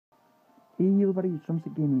Hey everybody, it's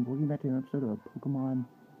Drumstick Gaming. Welcome back to an episode of Pokemon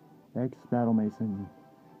X Battle Mason.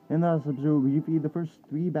 In this episode, we defeated the first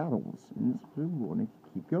 3 battles. In this episode, we're going to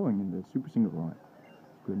keep going in the Super Single Run.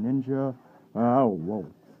 Greninja,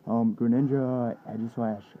 Greninja,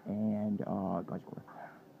 Aegislash, and Gliscor.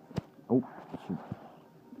 Oh, shoot.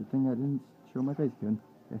 Good thing I didn't show my face again.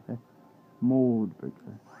 Mold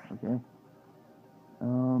Breaker. Okay. I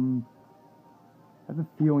have a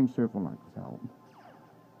feeling Surf will knock this out.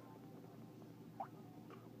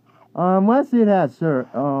 Unless it has,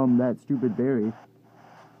 that stupid berry.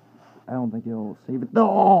 I don't think it'll save it.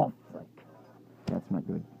 Oh, frick. That's not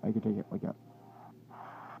good. I could take it like that.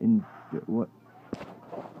 What?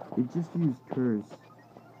 It just used Curse,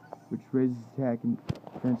 which raises attack and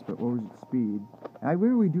defense but lowers its speed. And I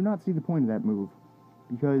really do not see the point of that move,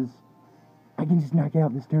 because I can just knock it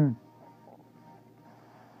out this turn.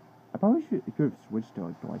 I probably could have switched to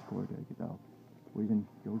like Gliscor to get the poison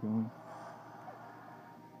kill going.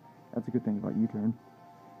 That's a good thing about U-turn.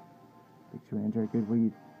 Big Greninja, good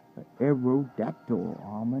lead. Aerodactyl,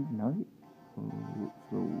 Almond Knight.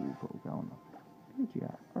 Slow Pokemon.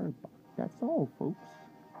 Pidgeot, Arbok. That's all, folks.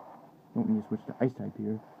 Don't need to switch to Ice type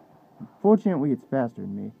here. Fortunately, it's faster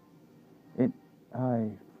than me.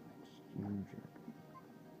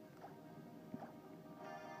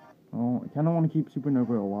 Oh, I kind of want to keep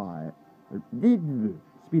Supernova alive.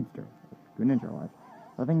 Speedster. Greninja alive.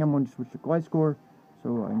 I think I'm going to switch to Gliscor,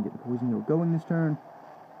 so I can get the poison heal going this turn.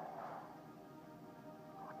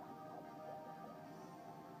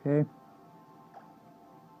 Okay.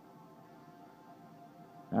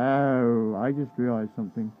 Oh, I just realized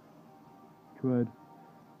something. Good.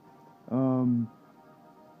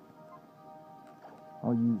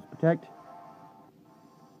 I'll use Protect.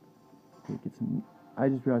 Okay, get some. I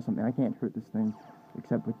just realized something. I can't hurt this thing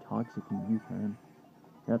except with Toxic and U-turn.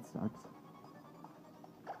 That sucks.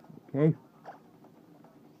 Okay.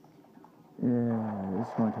 Yeah, this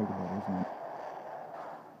is going to take a bit, isn't it?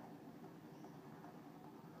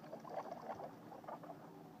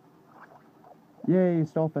 Yay,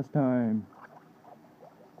 Stallfest time!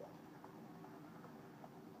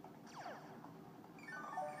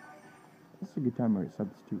 This is a good time where a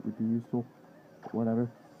substitute would be useful. But whatever.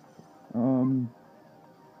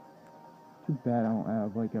 Too bad I don't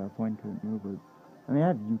have like a fine current move. I mean, I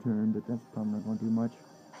have U-turn, but that's probably not going to do much.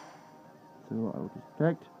 So I'll just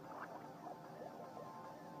protect.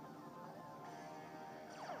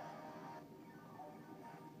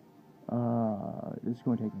 This is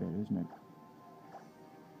going to take a bit, isn't it?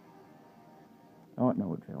 Oh,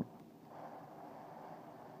 no, it failed.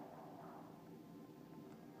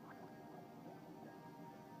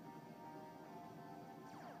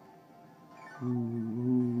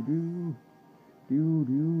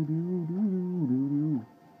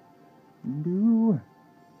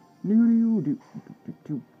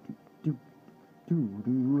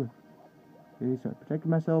 Okay, so I protected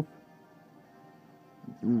myself.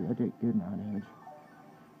 Ooh, I did a good amount of damage.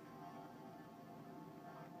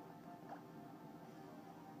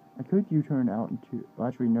 I could U-turn out into... Well,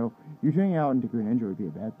 actually, no. U-turning out into Greninja would be a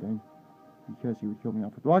bad thing, because he would kill me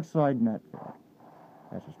off with Rock Slide, and that failed.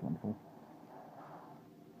 That's just wonderful.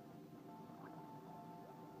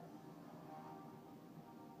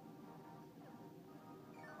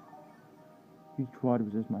 He quad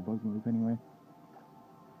resist my bug move anyway.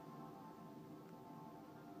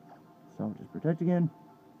 So I'll just protect again.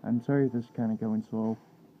 I'm sorry if this is kind of going slow,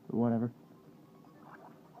 but whatever.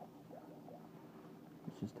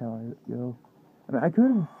 It's just how I go. I mean, I could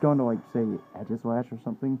have gone to, like, say, Aegislash or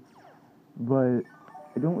something, but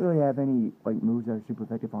I don't really have any, like, moves that are super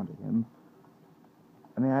effective onto him.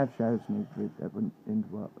 I mean, I have Shadow Sneak, but that wouldn't end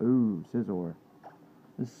well. Ooh, Scizor.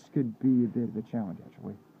 This could be a bit of a challenge,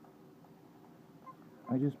 actually.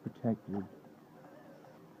 I just protected.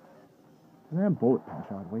 I'm gonna Bullet Punch,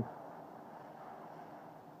 oddly.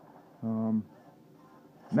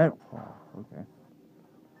 Metal Claw, okay.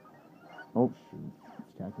 Oh, shoot.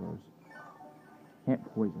 It's Tacos. Can't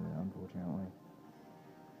poison it, unfortunately.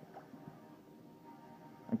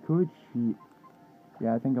 I could cheat.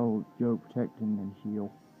 Yeah, I think I'll go protect and then heal.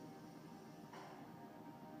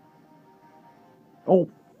 Oh,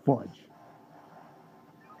 fudge.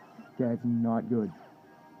 That's not good.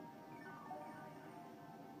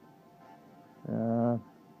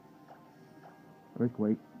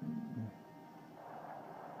 Earthquake.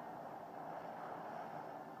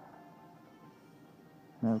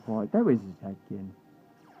 No, quite. That was his attack again.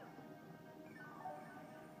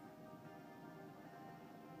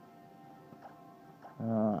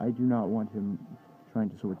 I do not want him trying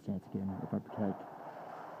to sword stance again if I protect.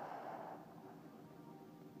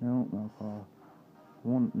 No, no call.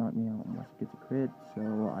 won't knock me out unless it gets a crit, so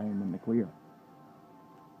I am in the clear.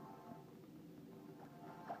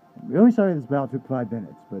 I'm really sorry this battle took 5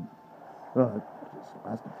 minutes, but it just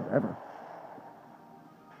lasted forever.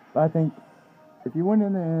 But I think if you win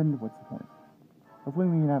in the end, what's the point? Hopefully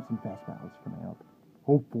we can have some fast battles coming up.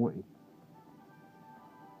 Hopefully.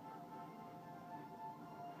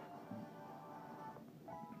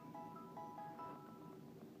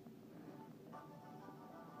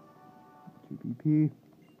 GPP.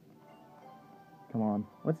 Come on.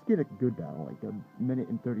 Let's get a good battle, like a minute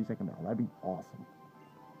and 30-second battle. That'd be awesome.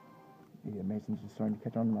 Yeah, Mason's just starting to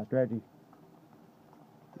catch on to my strategy.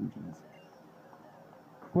 Ooh, jeez.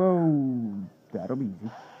 Whoa. That'll be easy.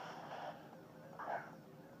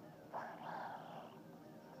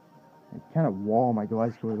 I kind of wall my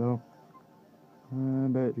glass core though.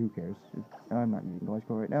 But who cares? I'm not using glass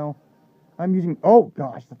core right now. I'm using. Oh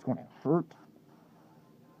gosh, that's going to hurt.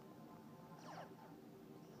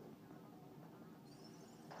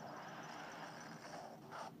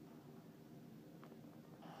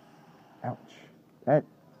 Ouch. That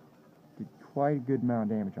did quite a good amount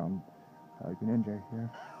of damage on Greninja here.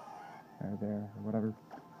 Or there, or whatever.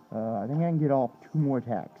 I think I can get off 2 more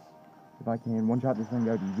attacks. If I can one-shot this thing,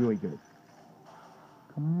 that would be really good.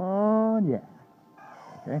 Come on, yeah.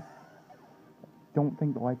 Okay. Don't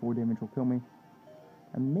think the life orb damage will kill me.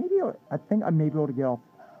 And maybe, I think I may be able to get off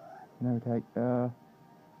another attack.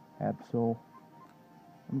 Absol.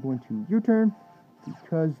 I'm going to U-turn,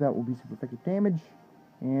 because that will be super effective damage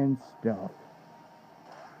and stuff.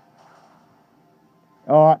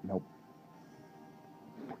 Oh, nope.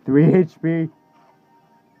 3 HP.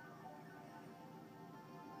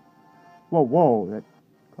 Whoa, that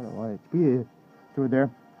quite a lot of HP over there.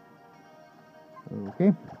 Okay.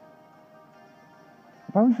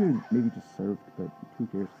 I probably should maybe just serve, but who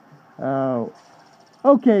cares? Oh.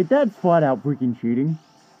 Okay, that's flat out freaking cheating.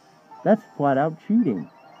 That's flat out cheating.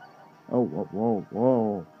 Oh,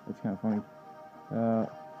 whoa. That's kind of funny.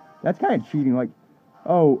 That's kind of cheating. Like,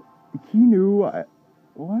 oh, he knew.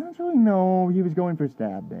 Well, actually, no, he was going for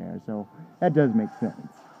stab there, so that does make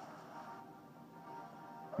sense.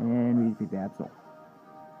 And we defeat the Absol.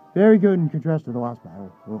 Very good in contrast to the last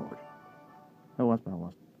battle. Lord. That last battle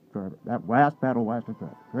lasted forever. That last battle lasted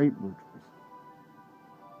forever. Great word choice.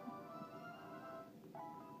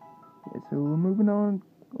 Yeah, so we're moving on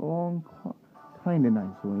along kind of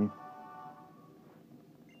nicely.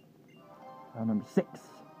 Number 6.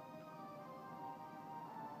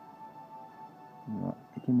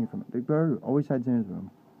 It came here from a big bird. Always hides in his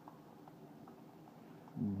room.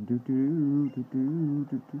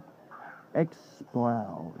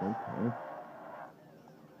 Explode. Okay.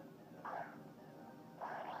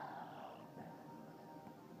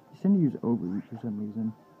 You seem to use overeat for some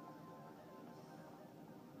reason.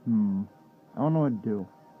 I don't know what to do.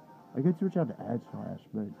 I could switch out to Ad Slash,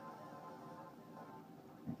 but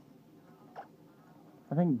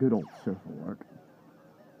I think good old Surf will work.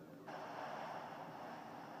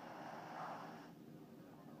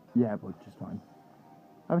 Yeah, it worked just fine.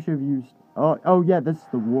 I should have used. Oh yeah, that's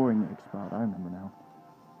the Warring X-Spot. I remember now.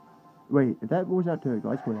 Wait, if that goes out to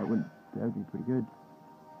Glycor, that would be pretty good.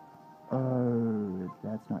 Oh,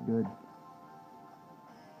 that's not good.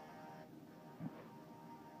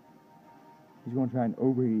 He's going to try and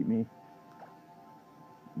overeat me.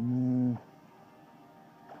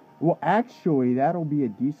 Well, actually, that'll be a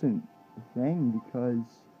decent thing because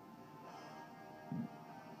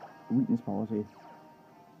weakness policy.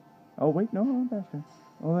 Oh wait, no, I'm faster.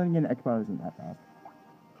 Well, then again, X-Bot isn't that fast.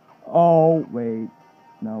 Oh wait,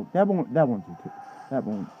 no, that won't do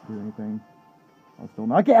anything. I'll still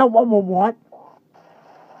knock it out. What?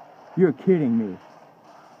 You're kidding me.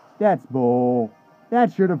 That's bull.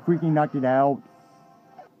 That should have freaking knocked it out.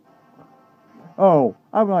 Oh,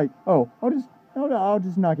 I'm like, oh, I'll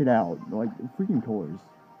just knock it out. Like, freaking cores.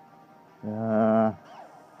 That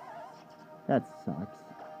sucks.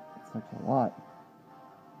 That sucks a lot.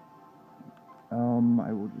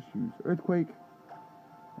 I will just use Earthquake.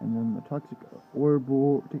 And then the Toxic Orb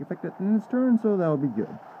will take effect at the end of its turn, so that'll be good.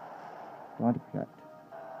 Want to protect.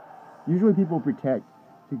 Usually people protect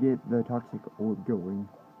to get the Toxic Orb going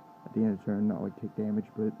at the end of the turn, not like take damage,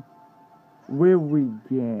 but will we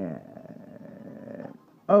get?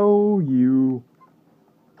 Oh, you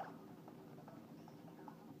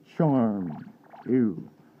Charm. Ew.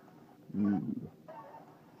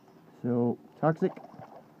 So Toxic.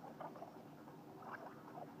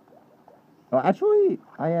 Oh, actually,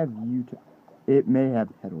 I have U-turn. It may have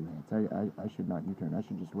Petal Dance. I should not U-turn. I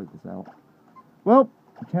should just wait this out. Well,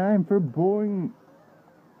 time for boring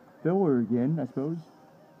filler again, I suppose.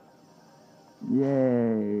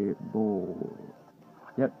 Yay, bull.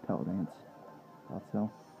 Yep, Teledance. Thought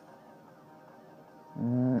so.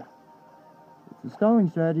 It's a stalling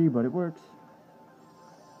strategy, but it works.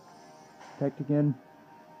 Protect again.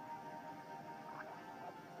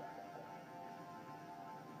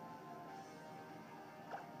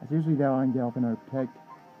 I seriously doubt I can get off another Protect,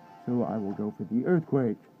 so I will go for the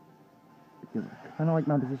Earthquake. Because I kind of like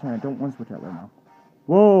my position, I don't want to switch out right now.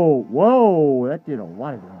 Whoa, whoa, that did a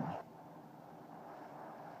lot of damage.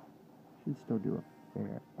 Should still do a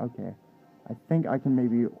fair. Okay. I think I can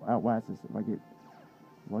maybe outlast this if I get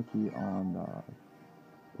lucky on the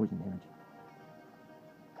poison damage.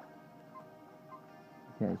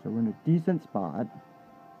 Okay, so we're in a decent spot.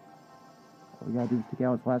 All we gotta do is take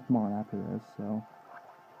out his last mon after this, so.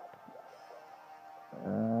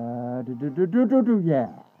 Yeah.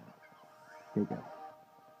 There you go.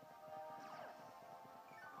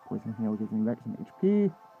 Poison heal gives me back some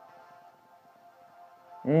HP.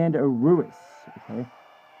 And a Ruis, okay.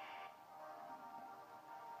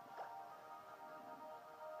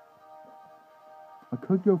 I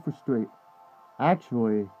could go for straight.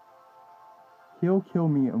 Actually, he'll kill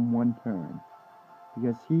me in one turn.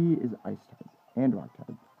 Because he is Ice type and Rock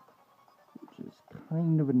type. Which is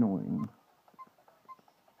kind of annoying.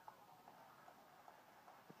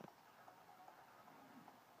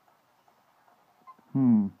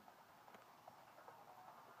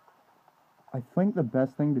 I think the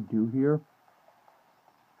best thing to do here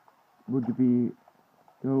would be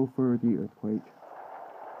go for the Earthquake.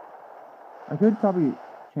 I could probably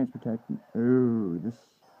chance protect. Oh, this.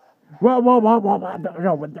 What?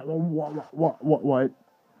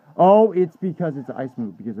 Oh, it's because it's an ice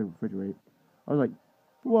move because of refrigerate. I was like,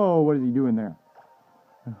 whoa, what is he doing there?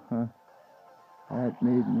 That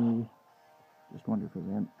made me just wonder for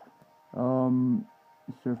that.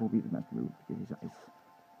 Surf will be the best move because he's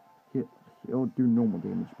ice. He'll do normal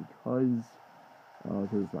damage because of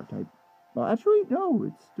his rock type. Well, actually, no,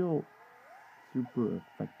 it's still super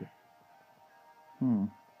effective.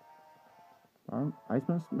 Ice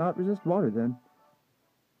must not resist water then.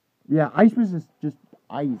 Yeah, ice resist just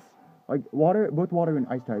ice. Like water, both water and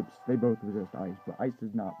ice types, they both resist ice, but ice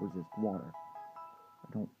does not resist water.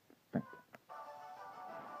 I don't think.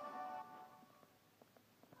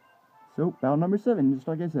 So, battle number 7, just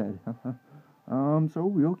like I said. So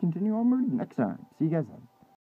we'll continue on next time. See you guys then.